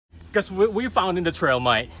Because we found in the trail,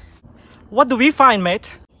 mate. What do we find,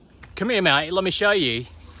 mate? Come here, mate. Let me show you.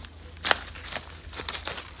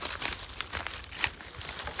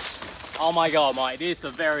 Oh my god, mate. This is a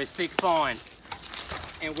very sick find.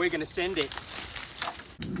 And we're gonna send it.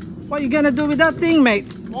 What are you gonna do with that thing, mate?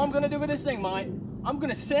 What I'm gonna do with this thing, mate? I'm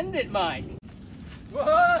gonna send it, mate.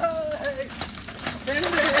 Whoa! Send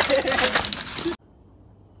it!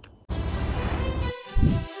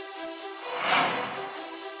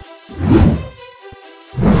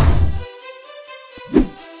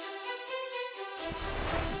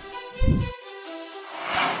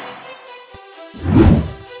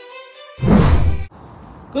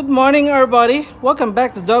 Good morning, everybody. Welcome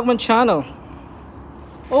back to Dogman channel.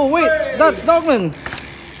 Oh wait, hey! That's Dogman.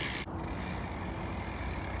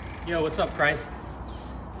 Yo, what's up, Christ?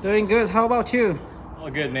 Doing good. How about you? All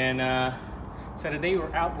good, man. So today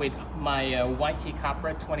we're out with my YT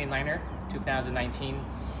CAPRA 29er 2019,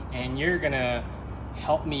 and you're gonna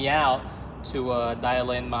help me out to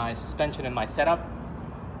dial in my suspension and my setup.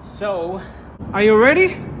 So, are you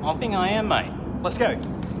ready? I think I am, mate. Let's go.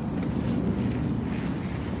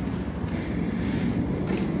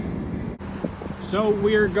 So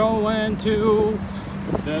we're going to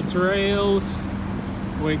the trails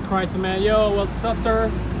with Christ, man. Yo, what's up,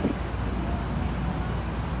 sir?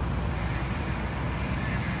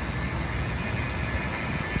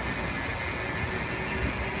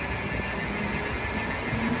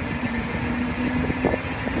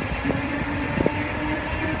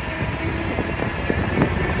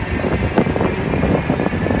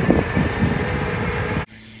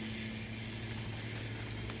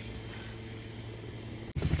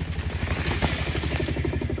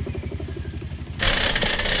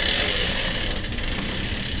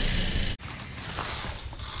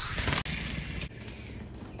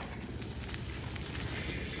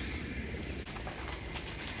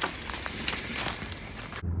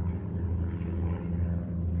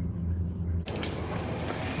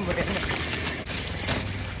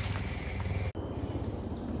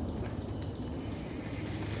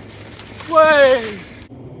 Way!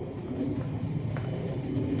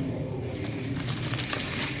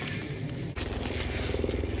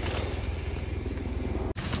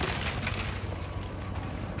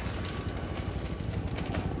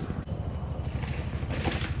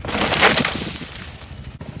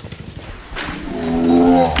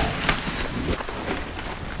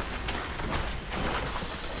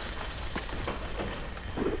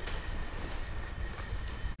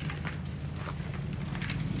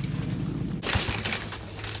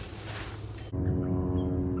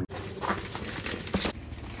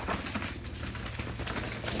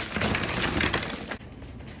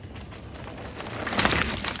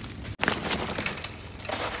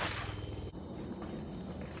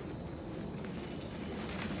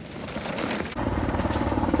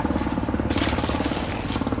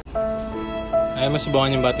 Ayaw mo subukan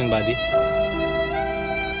yung button body?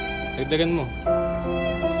 Dagdagan mo.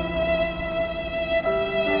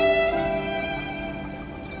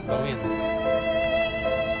 Bango yan.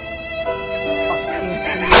 Fucking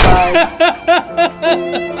tibay.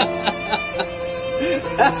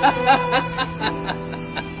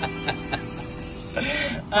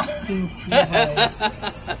 Fucking tibay.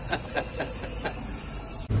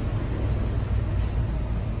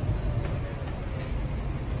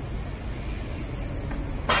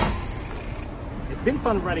 It's been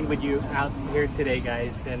fun riding with you out here today,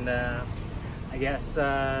 guys, and I guess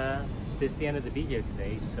this is the end of the video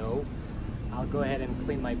today, so I'll go ahead and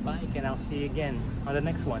clean my bike and I'll see you again on the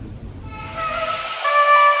next one.